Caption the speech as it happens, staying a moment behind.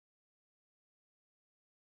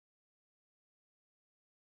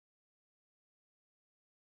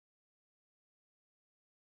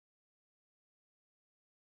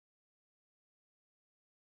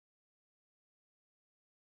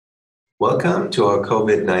Welcome to our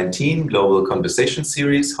COVID-19 Global Conversation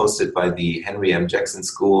Series hosted by the Henry M. Jackson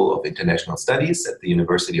School of International Studies at the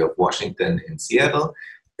University of Washington in Seattle.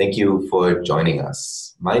 Thank you for joining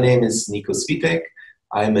us. My name is Niko Switek.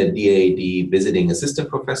 I'm a DAAD Visiting Assistant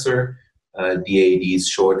Professor. DAAD is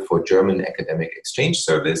short for German Academic Exchange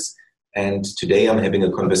Service. And today I'm having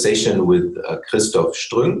a conversation with Christoph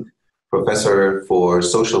Strünck, Professor for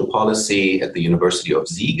Social Policy at the University of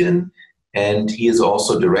Siegen. And he is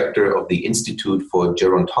also director of the Institute for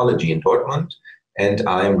Gerontology in Dortmund. And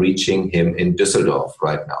I'm reaching him in Düsseldorf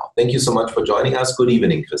right now. Thank you so much for joining us. Good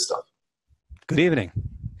evening, Christoph. Good evening.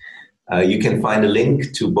 You can find a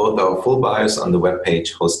link to both our full bios on the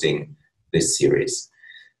webpage hosting this series.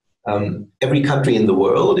 Every country in the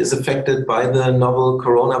world is affected by the novel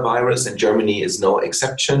coronavirus, and Germany is no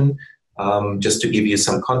exception. Just to give you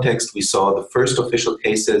some context, we saw the first official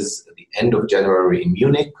cases at the end of January in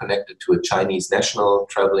Munich connected to a Chinese national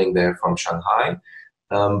traveling there from Shanghai.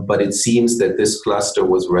 But it seems that this cluster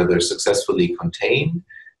was rather successfully contained.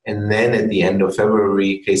 And then at the end of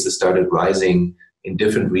February, cases started rising in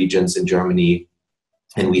different regions in Germany.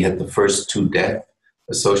 And we had the first 2 deaths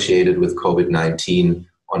associated with COVID-19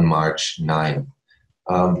 on March 9.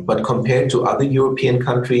 But compared to other European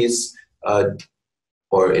countries,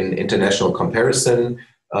 or in international comparison,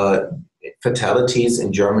 fatalities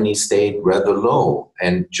in Germany stayed rather low,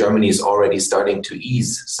 and Germany is already starting to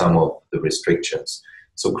ease some of the restrictions.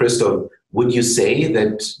 So Christoph, would you say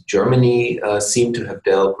that Germany seemed to have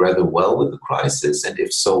dealt rather well with the crisis, and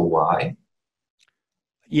if so, why?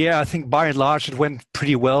 Yeah, I think by and large it went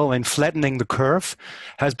pretty well, and flattening the curve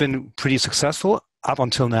has been pretty successful up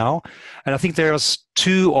until now. And I think there's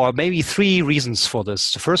 2 or maybe 3 reasons for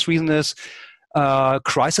this. The first reason is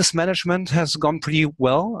crisis management has gone pretty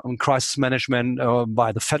well. Crisis management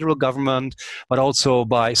by the federal government, but also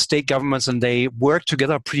by state governments, and they work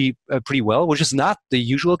together pretty well, which is not the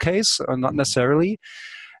usual case, not necessarily.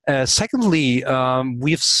 Secondly,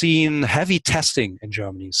 we've seen heavy testing in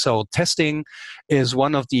Germany. So testing is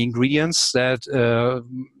one of the ingredients that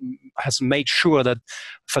has made sure that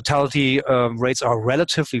fatality rates are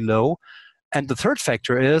relatively low. And the third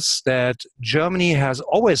factor is that Germany has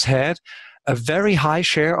always had a very high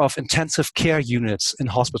share of intensive care units in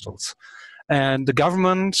hospitals. And the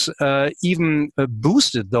government even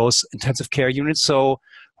boosted those intensive care units. So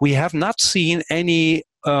we have not seen any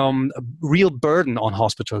real burden on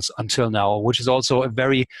hospitals until now, which is also a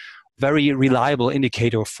very, very reliable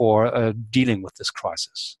indicator for dealing with this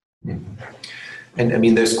crisis. Mm-hmm. And I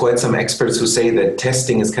mean, there's quite some experts who say that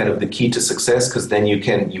testing is kind of the key to success, because then you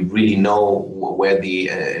really know where the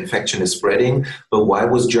infection is spreading. But why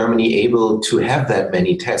was Germany able to have that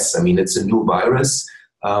many tests? I mean, it's a new virus.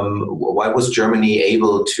 Why was Germany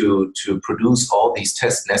able to produce all these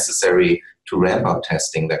tests necessary to ramp up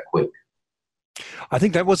testing that quick? I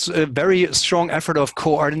think that was a very strong effort of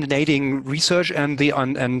coordinating research and the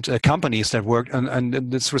companies that worked in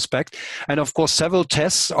this respect. And of course, several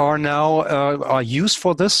tests are now are used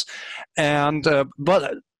for this. And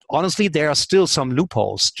but honestly, there are still some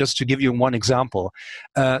loopholes. Just to give you one example,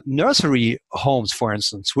 nursery homes, for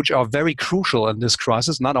instance, which are very crucial in this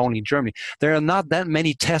crisis, not only in Germany, there are not that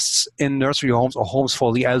many tests in nursery homes or homes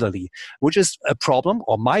for the elderly, which is a problem,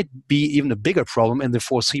 or might be even a bigger problem in the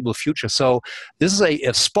foreseeable future. So this is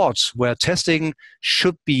a spot where testing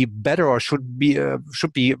should be better, or should be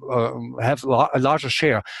have a larger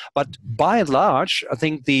share. But by and large, I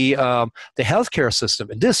think the healthcare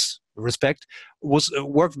system in this respect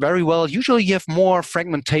worked very well. Usually you have more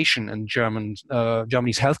fragmentation in Germany's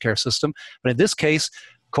healthcare system, but in this case,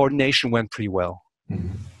 coordination went pretty well.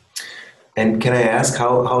 Mm-hmm. And can I ask,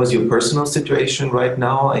 how is your personal situation right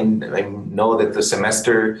now? I know that the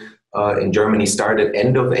semester in Germany started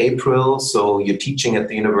end of April, so you're teaching at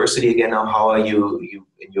the university again now. How are you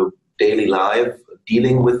in your daily life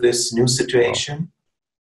dealing with this new situation?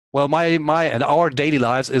 Well, my and our daily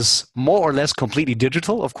lives is more or less completely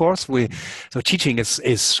digital. Of course, so teaching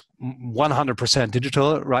is 100%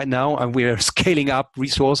 digital right now, and we are scaling up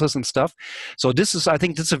resources and stuff. So I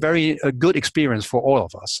think this is a very good experience for all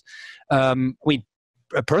of us.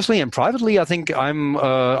 Personally and privately, I think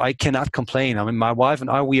I cannot complain. I mean, my wife and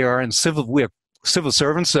I, we are civil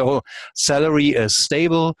servants, so salary is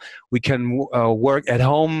stable. We can work at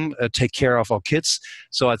home, take care of our kids.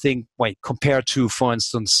 So I think, compared to, for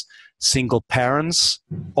instance, single parents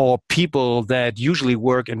or people that usually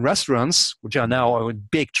work in restaurants, which are now in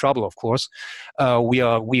big trouble, of course,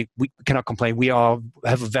 we cannot complain. We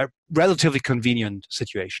have a relatively convenient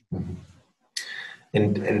situation.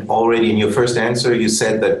 And already in your first answer, you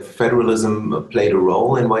said that federalism played a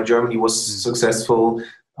role in why Germany was successful.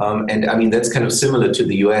 And I mean, that's kind of similar to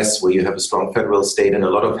the US, where you have a strong federal state and a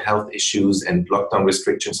lot of health issues and lockdown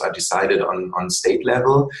restrictions are decided on state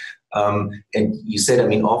level. And you said, I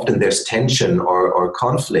mean, often there's tension or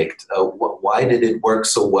conflict. Why did it work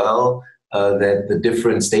so well that the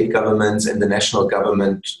different state governments and the national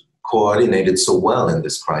government coordinated so well in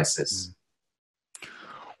this crisis?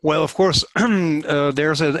 Well, of course,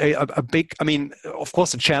 there's a big. I mean, of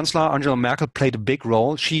course, the Chancellor Angela Merkel played a big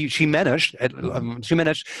role. She managed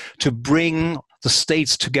to bring the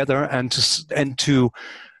states together and to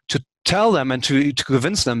tell them and to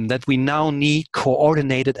convince them that we now need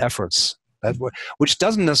coordinated efforts. Which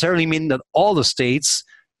doesn't necessarily mean that all the states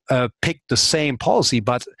pick the same policy,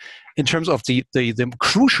 but in terms of the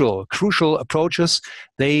crucial approaches,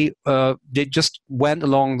 they just went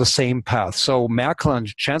along the same path. So Merkel and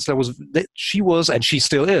Chancellor she was and she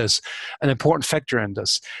still is an important factor in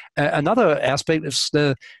this. Another aspect is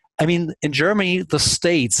in Germany, the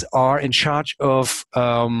states are in charge of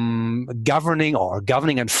governing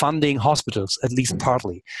and funding hospitals, at least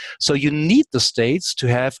partly. So you need the states to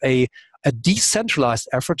have a decentralized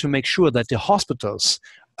effort to make sure that the hospitals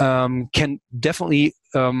can definitely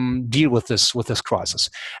deal with this crisis.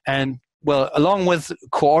 And well, along with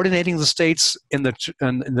coordinating the states in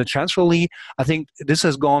the Chancellery, I think this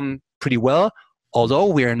has gone pretty well. Although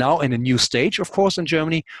we are now in a new stage, of course, in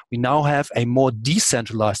Germany, we now have a more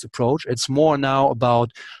decentralized approach. It's more now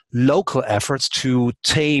about local efforts to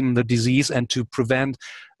tame the disease and to prevent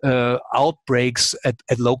outbreaks at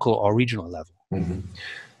local or regional level. Mm-hmm.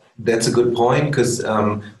 That's a good point, because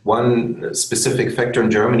one specific factor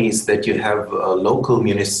in Germany is that you have local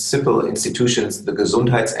municipal institutions, the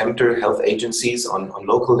Gesundheitsämter, health agencies on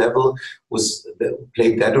local level,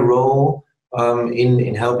 played that a role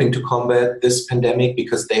in helping to combat this pandemic,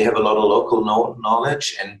 because they have a lot of local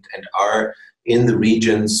knowledge and are in the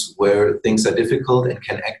regions where things are difficult and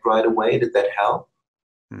can act right away. Did that help?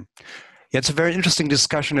 Yeah, it's a very interesting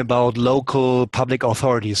discussion about local public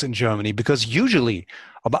authorities in Germany, because usually,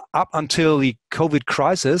 up until the COVID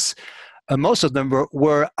crisis, most of them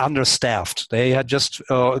were understaffed. They had just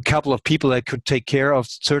a couple of people that could take care of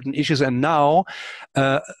certain issues, and now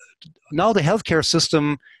the healthcare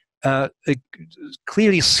system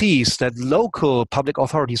clearly sees that local public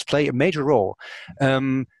authorities play a major role.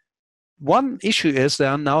 One issue is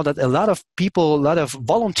now that a lot of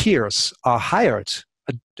volunteers are hired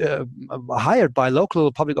by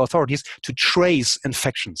local public authorities to trace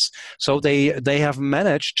infections. So they have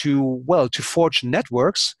managed to forge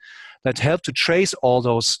networks that help to trace all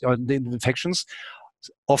those the infections.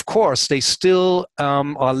 Of course, they still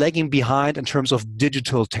are lagging behind in terms of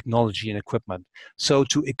digital technology and equipment. So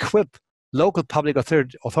to equip local public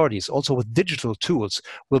authorities also with digital tools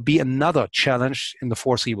will be another challenge in the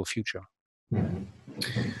foreseeable future. Mm-hmm.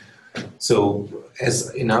 So,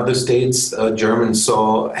 as in other states, Germans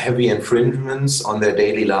saw heavy infringements on their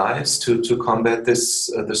daily lives to combat the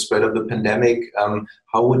spread of the pandemic.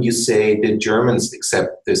 How would you say did Germans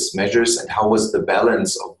accept these measures, and how was the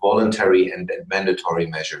balance of voluntary and mandatory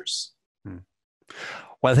measures?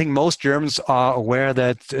 Well, I think most Germans are aware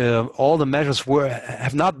that all the measures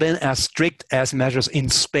have not been as strict as measures in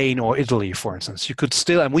Spain or Italy, for instance.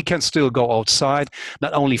 We can still go outside,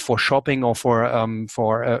 not only for shopping or for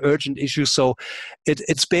urgent issues. So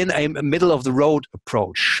it's been a middle of the road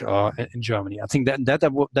approach in Germany. I think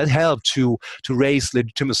that helped to raise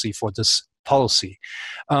legitimacy for this policy.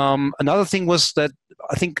 Another thing was that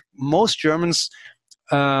I think most Germans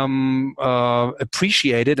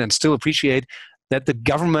appreciated and still appreciate that the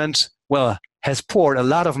government, has poured a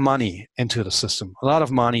lot of money into the system, a lot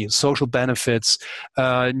of money, social benefits,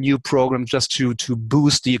 new programs just to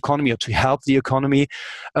boost the economy or to help the economy.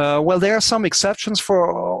 There are some exceptions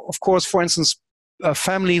of course, for instance,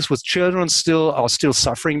 families with children are still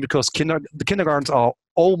suffering because the kindergartens are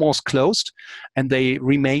almost closed and they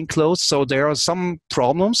remain closed. So there are some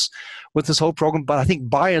problems with this whole program, but I think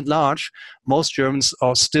by and large, most Germans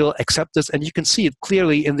are still accept this, and you can see it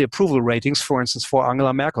clearly in the approval ratings. For instance, for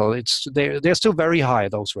Angela Merkel, they're still very high,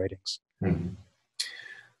 those ratings. Mm-hmm.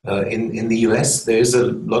 In the US, there is a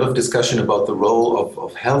lot of discussion about the role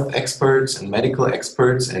of health experts and medical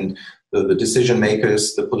experts, and the decision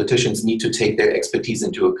makers, the politicians need to take their expertise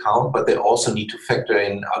into account, but they also need to factor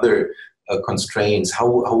in other constraints.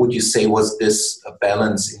 How would you say was this a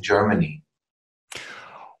balance in Germany?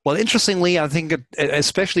 Well, interestingly, I think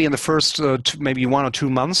especially in the first maybe 1 or 2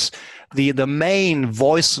 months, the main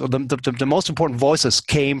voice, or the most important voices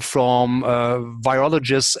came from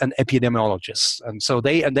virologists and epidemiologists, and so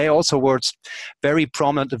they also were very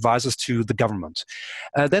prominent advisors to the government.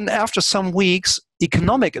 Then after some weeks,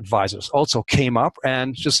 economic advisors also came up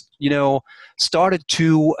and just started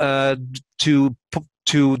to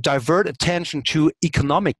divert attention to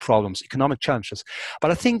economic problems, economic challenges. But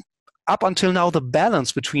I think up until now, the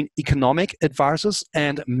balance between economic advisors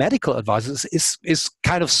and medical advisors is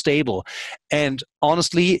kind of stable. And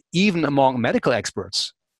honestly, even among medical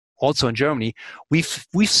experts, also in Germany, we've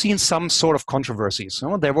seen some sort of controversies.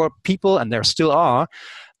 There were people, and there still are,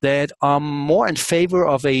 that are more in favor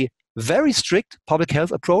of a very strict public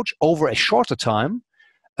health approach over a shorter time,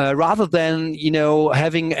 rather than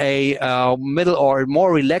having a middle or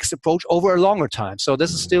more relaxed approach over a longer time. So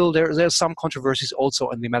this is still there's some controversies also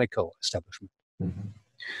in the medical establishment. Mm-hmm.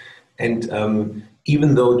 And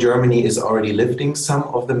even though Germany is already lifting some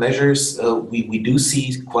of the measures, we do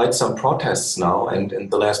see quite some protests now. And in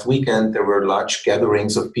the last weekend, there were large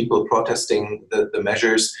gatherings of people protesting the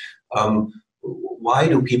measures. Why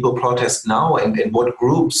do people protest now, and what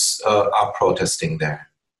groups are protesting there?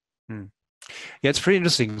 Yeah, it's pretty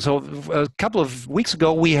interesting. So a couple of weeks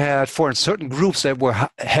ago, we had for certain groups that were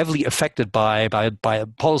heavily affected by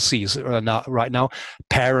policies right now.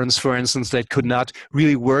 Parents, for instance, that could not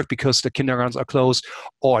really work because the kindergartens are closed,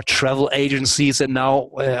 or travel agencies that now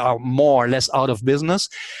are more or less out of business.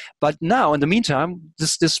 But now, in the meantime,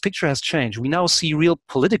 this picture has changed. We now see real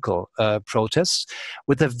political protests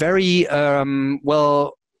with a very,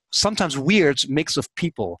 sometimes weird mix of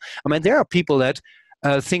people. I mean, there are people that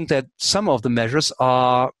think that some of the measures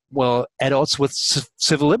are, at odds with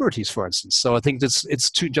civil liberties, for instance. So I think it's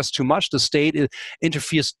just too much. The state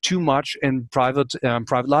interferes too much in private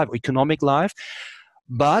life, economic life.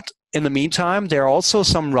 But in the meantime, there are also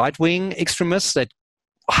some right-wing extremists that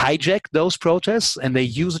hijack those protests, and they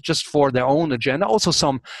use it just for their own agenda. Also,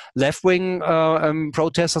 some left-wing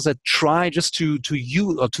protesters that try just to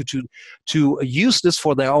use this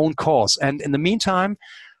for their own cause. And in the meantime,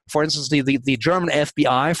 for instance, the German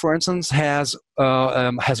FBI, for instance, has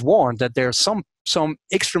warned that there are some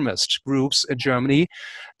extremist groups in Germany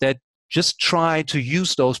that just try to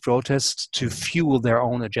use those protests to fuel their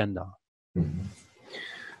own agenda.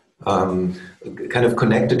 Mm-hmm. Kind of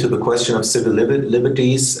connected to the question of civil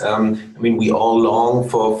liberties, we all long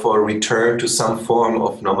for a return to some form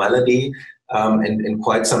of normality, and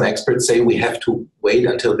quite some experts say we have to wait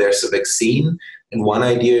until there's a vaccine. And one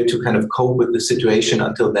idea to kind of cope with the situation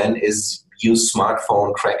until then is use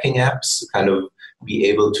smartphone tracking apps to kind of be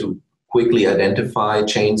able to quickly identify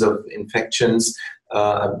chains of infections,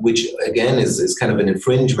 which again is kind of an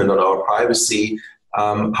infringement on our privacy.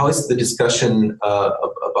 How is the discussion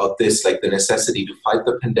about this, like the necessity to fight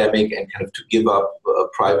the pandemic and kind of to give up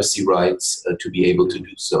privacy rights to be able to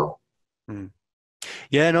do so?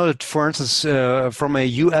 Yeah, I know that, for instance, from a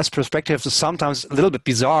US perspective, it's sometimes a little bit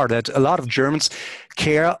bizarre that a lot of Germans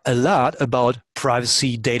care a lot about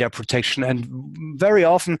privacy, data protection, and very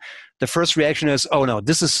often the first reaction is, oh no,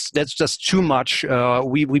 that's just too much,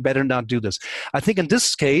 we better not do this. I think in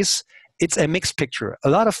this case, it's a mixed picture. A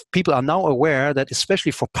lot of people are now aware that,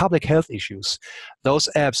 especially for public health issues, those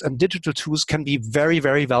apps and digital tools can be very,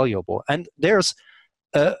 very valuable. And there's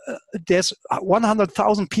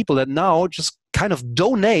 100,000 people that now just kind of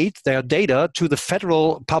donate their data to the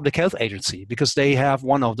federal public health agency because they have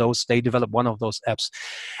they develop one of those apps.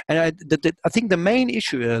 And I think the main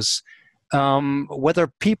issue is whether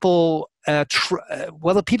people can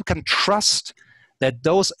trust that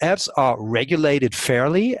those apps are regulated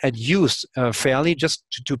fairly and used fairly just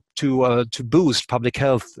to boost public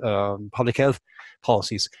health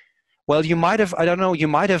policies. Well, you might have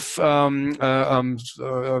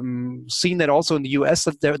seen that also in the US,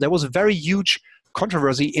 that there was a very huge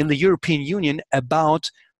controversy in the European Union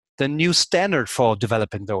about the new standard for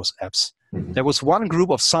developing those apps. Mm-hmm. There was one group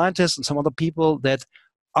of scientists and some other people that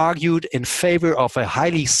argued in favor of a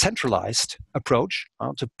highly centralized approach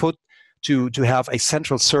to have a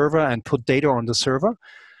central server and put data on the server.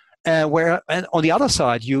 And on the other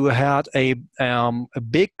side, you had a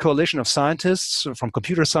big coalition of scientists from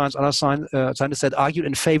computer science, other scientists that argued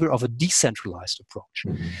in favor of a decentralized approach.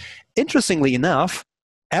 Mm-hmm. Interestingly enough,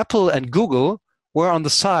 Apple and Google were on the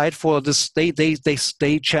side for this. They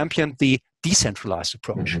championed the decentralized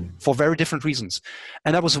approach for very different reasons,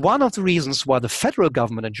 and that was one of the reasons why the federal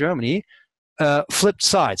government in Germany flipped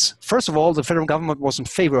sides. First of all, the federal government was in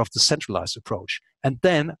favor of the centralized approach, and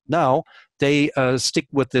then now they stick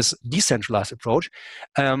with this decentralized approach.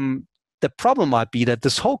 the problem might be that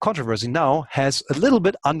this whole controversy now has a little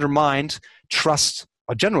bit undermined trust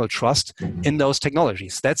or general trust in those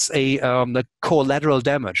technologies. That's the collateral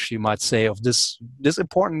damage, you might say, of this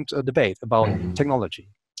important debate about technology.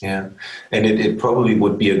 Yeah, and it probably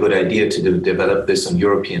would be a good idea to develop this on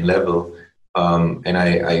European level. And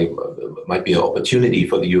I might be an opportunity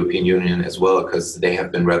for the European Union as well, because they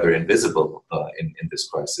have been rather invisible in this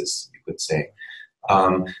crisis, you could say.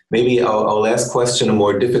 Maybe our last question, a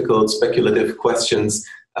more difficult, speculative questions.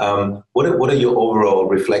 What are your overall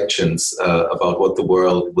reflections about what the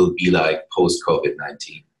world will be like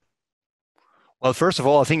post-COVID-19? Well, first of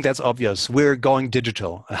all, I think that's obvious. We're going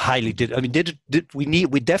digital, highly digital. I mean,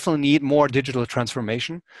 we definitely need more digital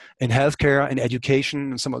transformation in healthcare and education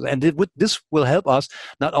and some of that. And this will help us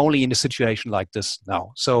not only in a situation like this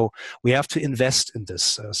now. So we have to invest in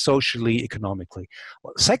this socially, economically.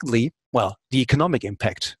 Well, secondly, the economic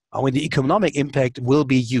impact. I mean, the economic impact will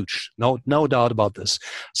be huge. No doubt about this.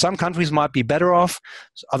 Some countries might be better off.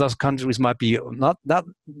 Other countries might be not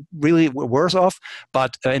really worse off.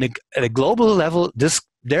 But at a global level, there's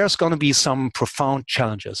going to be some profound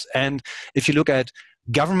challenges. And if you look at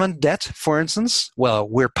government debt, for instance,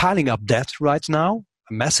 we're piling up debt right now,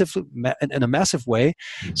 in a massive way.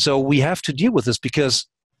 So we have to deal with this, because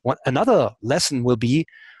another lesson will be,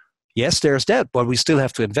 yes, there's debt, but we still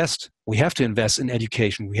have to invest. We have to invest in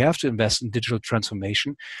education. We have to invest in digital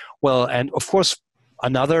transformation. Well, and of course,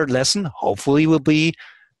 another lesson, hopefully, will be,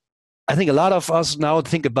 I think a lot of us now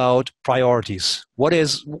think about priorities. What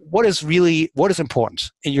is important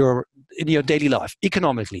in your daily life,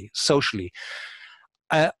 economically, socially.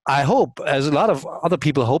 I hope, as a lot of other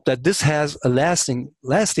people hope, that this has a lasting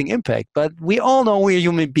impact. But we all know we're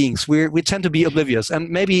human beings. We tend to be oblivious. And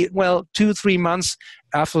maybe, 2-3 months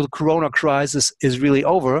after the Corona crisis is really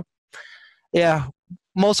over,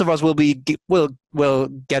 most of us will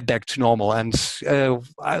get back to normal. And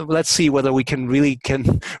let's see whether we can really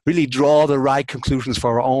draw the right conclusions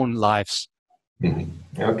for our own lives.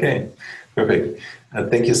 Okay, perfect.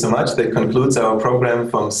 Thank you so much. That concludes our program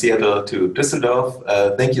from Seattle to Düsseldorf.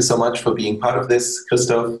 Thank you so much for being part of this,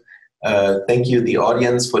 Christoph. Thank you, the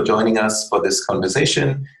audience, for joining us for this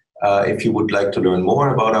conversation. If you would like to learn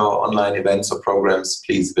more about our online events or programs,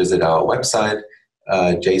 please visit our website,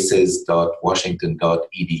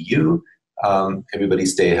 jaces.washington.edu. Everybody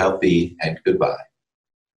stay healthy, and goodbye.